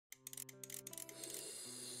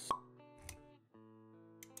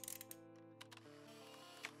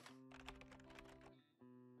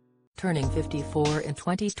turning 54 in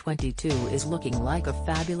 2022 is looking like a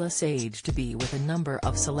fabulous age to be, with a number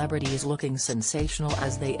of celebrities looking sensational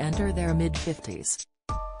as they enter their mid-50s.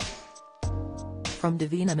 From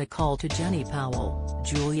Davina McCall to Jenny Powell,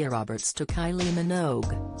 Julia Roberts to Kylie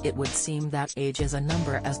Minogue, it would seem that age is a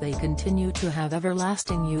number as they continue to have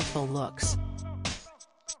everlasting youthful looks.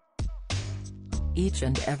 Each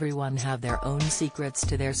and everyone have their own secrets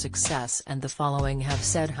to their success, and the following have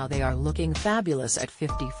said how they are looking fabulous at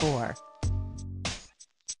 54.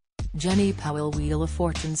 Jenny Powell. Wheel of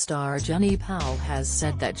Fortune star Jenny Powell has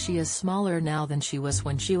said that she is smaller now than she was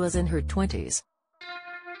when she was in her 20s.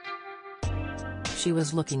 She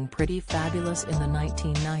was looking pretty fabulous in the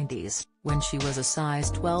 1990s, when she was a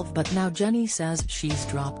size 12, but now Jenny says she's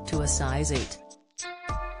dropped to a size 8.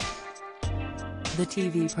 The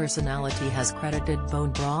TV personality has credited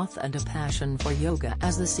bone broth and a passion for yoga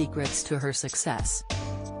as the secrets to her success.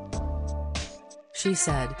 She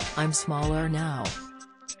said, "I'm smaller now.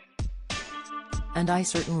 And I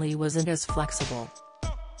certainly wasn't as flexible.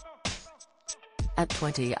 At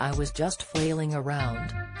 20 I was just flailing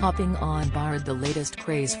around, hopping on board the latest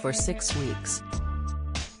craze for 6 weeks."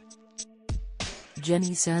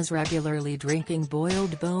 Jenny says regularly drinking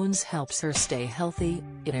boiled bones helps her stay healthy.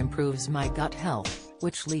 "It improves my gut health,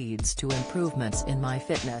 which leads to improvements in my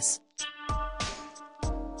fitness."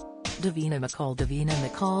 Davina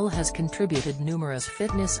McCall has contributed numerous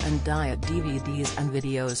fitness and diet DVDs and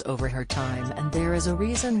videos over her time, and there is a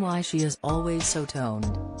reason why she is always so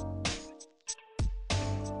toned.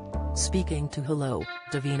 Speaking to Hello,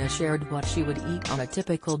 Davina shared what she would eat on a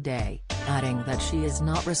typical day, adding that she is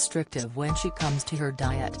not restrictive when she comes to her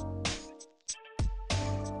diet.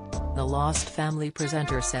 The Lost Family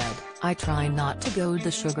presenter said, "I try not to go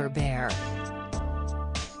the sugar bear.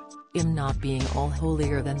 I'm not being all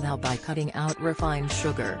holier than thou by cutting out refined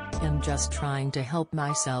sugar, I'm just trying to help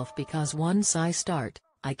myself because once I start,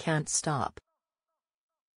 I can't stop."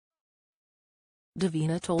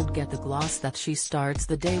 Davina told Get the Gloss that she starts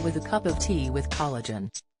the day with a cup of tea with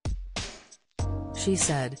collagen. She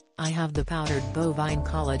said, "I have the powdered bovine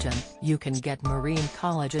collagen, you can get marine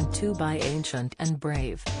collagen too by Ancient and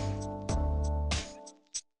Brave."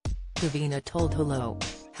 Davina told Hello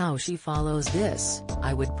how she follows this: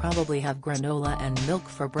 "I would probably have granola and milk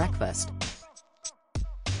for breakfast.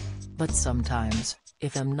 But sometimes,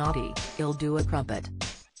 if I'm naughty, I'll do a crumpet.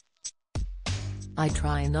 I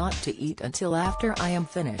try not to eat until after I am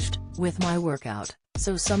finished with my workout,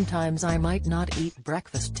 so sometimes I might not eat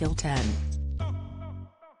breakfast till 10.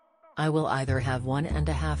 I will either have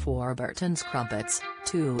 1.5 Warburton's crumpets,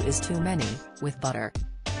 2 is too many, with butter."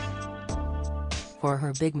 For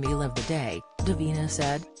her big meal of the day, Davina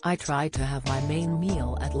said, "I try to have my main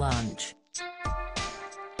meal at lunch.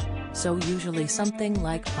 So usually something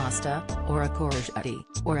like pasta, or a courgette,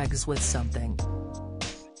 or eggs with something."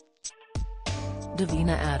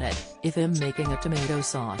 Davina added, "If I'm making a tomato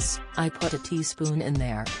sauce, I put a teaspoon in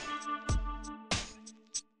there.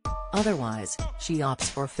 Otherwise, she opts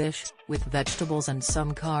for fish, with vegetables and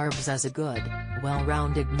some carbs as a good,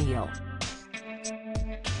 well-rounded meal."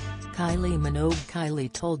 Kylie Minogue.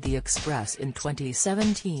 Kylie told The Express in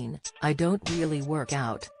 2017, "I don't really work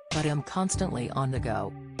out, but I'm constantly on the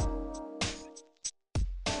go.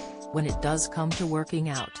 When it does come to working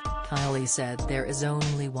out," Kylie said, "there is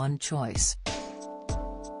only one choice."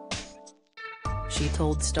 She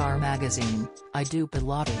told Star Magazine, "I do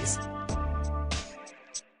Pilates.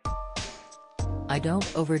 I don't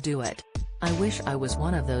overdo it. I wish I was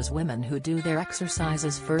one of those women who do their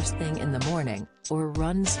exercises first thing in the morning, or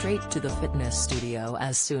run straight to the fitness studio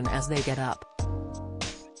as soon as they get up.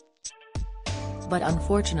 But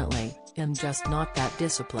unfortunately, I'm just not that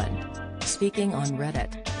disciplined." Speaking on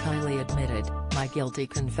Reddit, Kylie admitted, "My guilty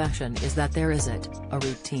confession is that there isn't a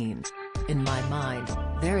routine. In my mind,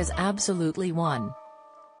 there is absolutely one.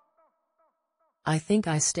 I think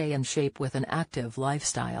I stay in shape with an active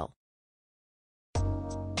lifestyle.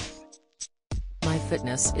 My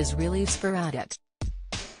fitness is really sporadic.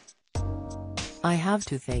 I have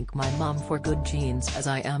to thank my mom for good genes as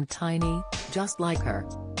I am tiny, just like her."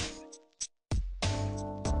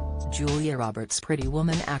 Julia Roberts. Pretty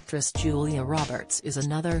Woman actress Julia Roberts is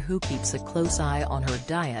another who keeps a close eye on her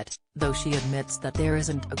diet, though she admits that there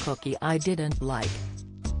isn't a cookie I didn't like.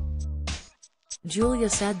 Julia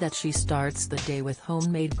said that she starts the day with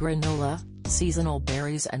homemade granola, seasonal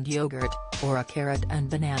berries and yogurt, or a carrot and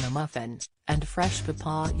banana muffin, and fresh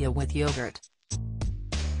papaya with yogurt.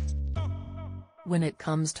 When it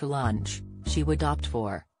comes to lunch, she would opt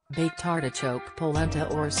for baked artichoke polenta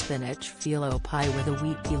or spinach phyllo pie with a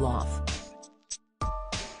wheat pilaf.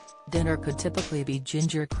 Dinner could typically be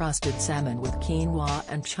ginger-crusted salmon with quinoa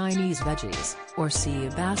and Chinese veggies, or sea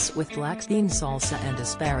bass with black bean salsa and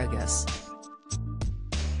asparagus.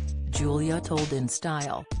 Julia told In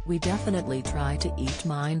Style, "We definitely try to eat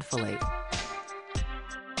mindfully.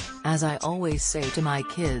 As I always say to my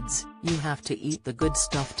kids, you have to eat the good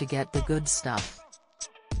stuff to get the good stuff."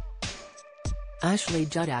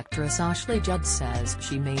 Actress Ashley Judd says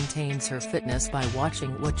she maintains her fitness by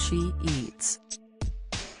watching what she eats.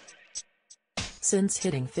 Since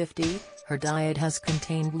hitting 50, her diet has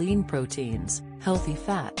contained lean proteins, healthy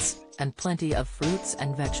fats, and plenty of fruits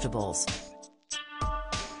and vegetables.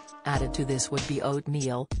 Added to this would be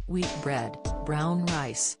oatmeal, wheat bread, brown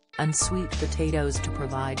rice, and sweet potatoes to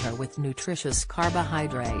provide her with nutritious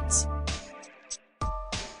carbohydrates.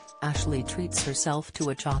 Ashley treats herself to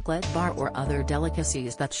a chocolate bar or other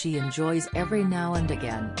delicacies that she enjoys every now and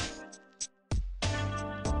again.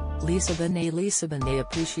 Lisa Bonet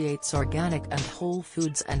appreciates organic and whole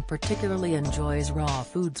foods and particularly enjoys raw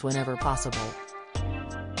foods whenever possible.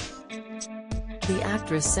 The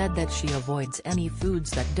actress said that she avoids any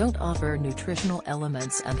foods that don't offer nutritional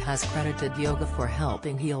elements and has credited yoga for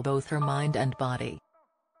helping heal both her mind and body.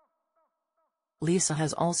 Lisa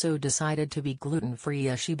has also decided to be gluten-free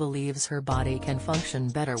as she believes her body can function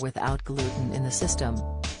better without gluten in the system.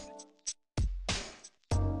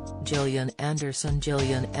 Gillian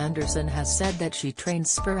Anderson has said that she trains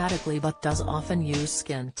sporadically but does often use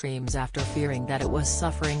skin creams after fearing that it was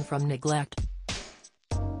suffering from neglect.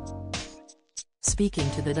 Speaking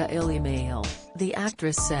to the Daily Mail, the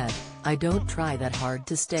actress said, "I don't try that hard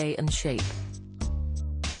to stay in shape.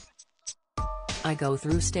 I go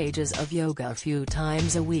through stages of yoga a few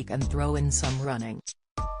times a week and throw in some running."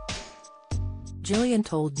 Gillian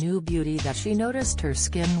told New Beauty that she noticed her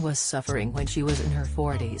skin was suffering when she was in her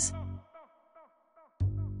 40s.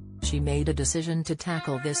 She made a decision to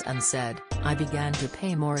tackle this and said, "I began to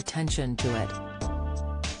pay more attention to it.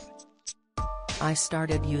 I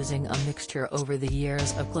started using a mixture over the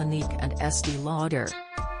years of Clinique and Estee Lauder."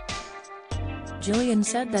 Gillian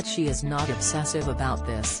said that she is not obsessive about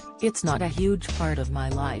this. "It's not a huge part of my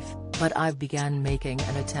life, but I've began making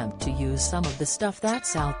an attempt to use some of the stuff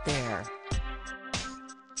that's out there.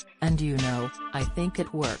 And I think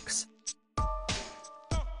it works.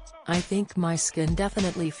 I think my skin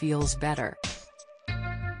definitely feels better."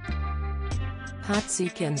 Patsy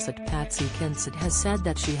Kensit has said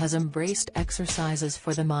that she has embraced exercises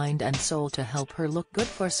for the mind and soul to help her look good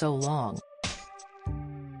for so long.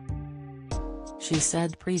 She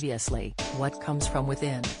said previously, "What comes from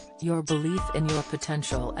within, your belief in your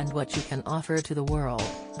potential and what you can offer to the world,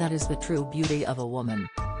 that is the true beauty of a woman.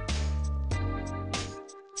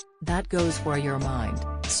 That goes for your mind,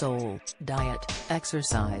 soul, diet,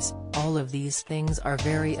 exercise, all of these things are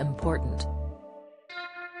very important.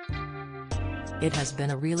 It has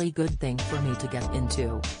been a really good thing for me to get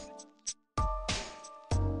into."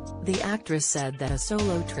 The actress said that a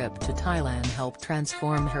solo trip to Thailand helped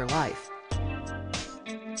transform her life.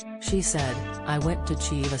 She said, "I went to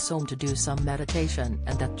Chiva Som to do some meditation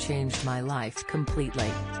and that changed my life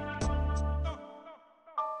completely.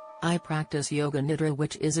 I practice Yoga Nidra,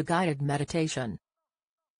 which is a guided meditation.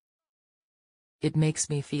 It makes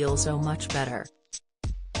me feel so much better.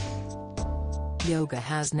 Yoga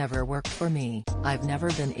has never worked for me, I've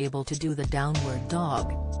never been able to do the downward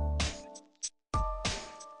dog.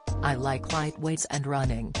 I like light weights and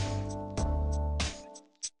running.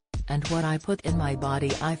 And what I put in my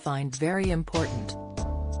body I find very important.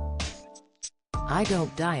 I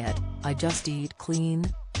don't diet, I just eat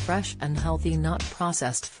clean, fresh and healthy, not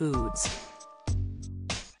processed foods.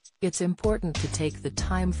 It's important to take the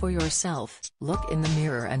time for yourself, look in the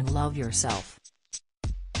mirror and love yourself.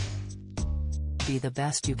 Be the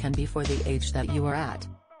best you can be for the age that you are at.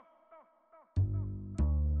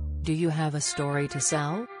 Do you have a story to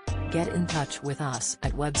sell? Get in touch with us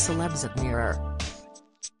at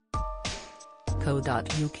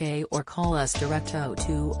webcelebs@mirror.co.uk or call us direct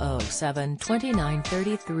 0207 29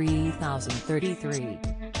 33 033.